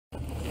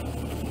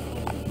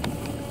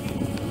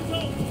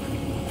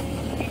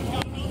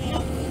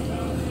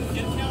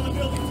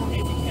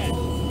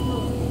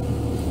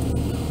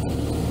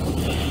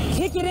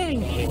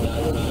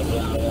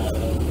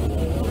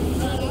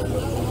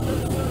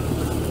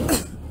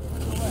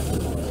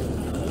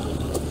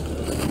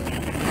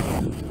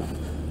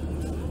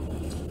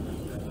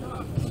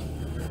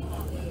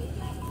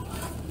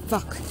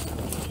Fuck.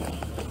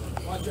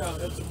 Watch out.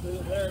 There it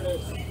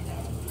is.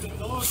 The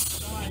dog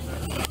side.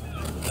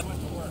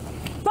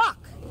 Fuck!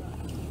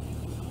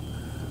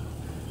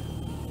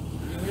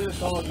 You hear the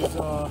dog is,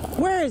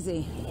 Where is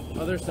he?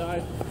 other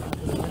side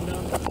of the window.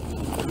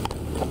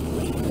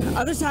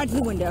 Other side to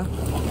the window.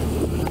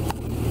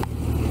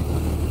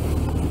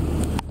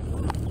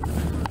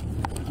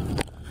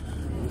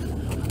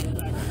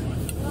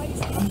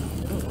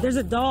 There's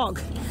a dog.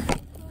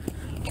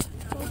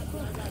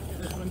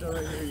 This window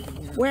right here, you can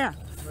hear. Where?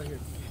 Right here.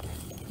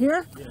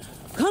 Here? Yeah.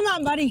 Come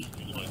on, buddy.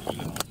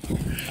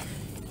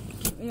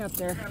 Get me up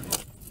there.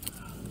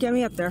 Get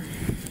me up there.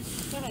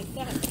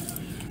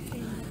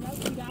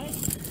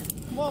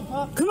 Come on,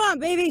 Pop. Come on,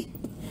 baby.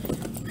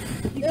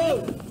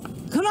 Yo.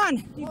 Come on.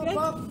 Come on,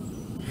 Pop.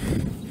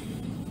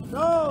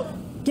 No.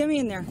 Get me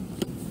in there.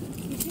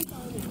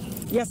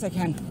 Yes, I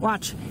can.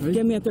 Watch. Ready?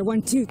 Get me up there.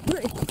 1, 2,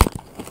 3.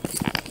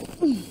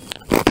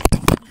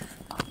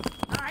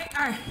 All right,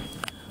 all right.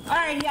 All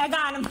right, yeah, I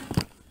got him.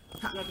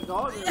 You got the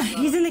dog?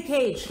 He's in the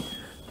cage.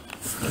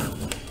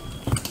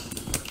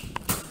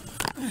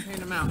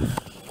 Hand him out.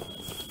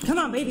 Come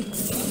on, baby.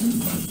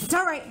 It's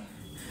all right.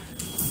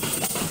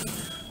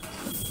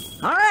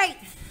 All right.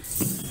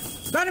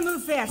 Gotta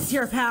move fast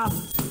here, pal.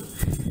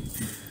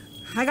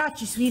 I got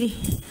you, sweetie.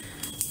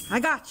 I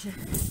got you.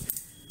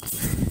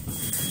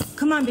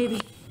 Come on, baby.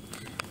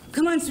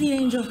 Come on, sweet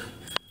angel.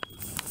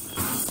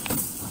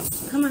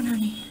 Come on,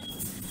 honey.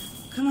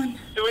 Come on.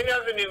 Do we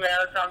know the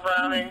numeric on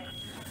Browning?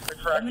 The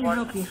correct I'm gonna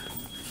help you.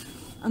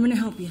 I'm gonna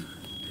help you.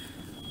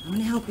 I'm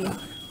gonna help you.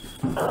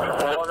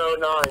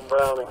 109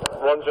 Browning.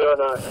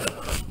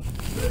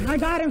 109. I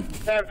got him.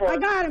 10-4. I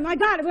got him. I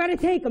got him. We gotta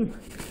take him.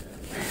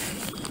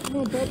 Come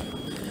on, bud.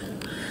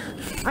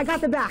 I got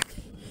the back.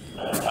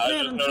 I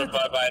was just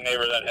notified by a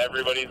neighbor that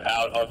everybody's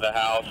out of the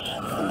house.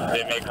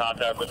 They made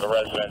contact with the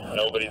resident.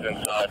 Nobody's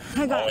inside.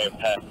 I got Only a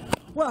pet.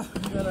 Whoa.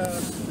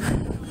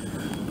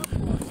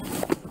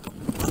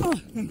 Oh,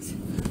 thanks.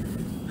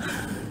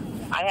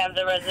 I have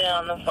the resident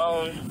on the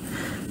phone.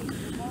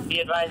 Be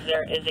advised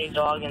there is a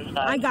dog inside.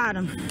 I got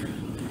him.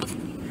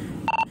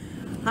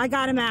 I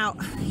got him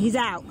out. He's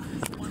out.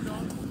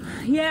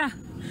 Yeah.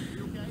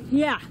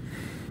 Yeah.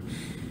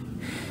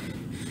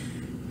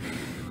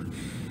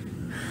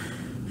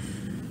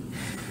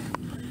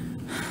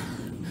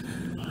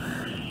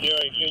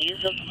 Can you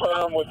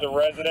confirm with the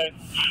resident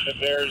if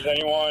there's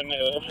anyone?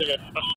 It looks like a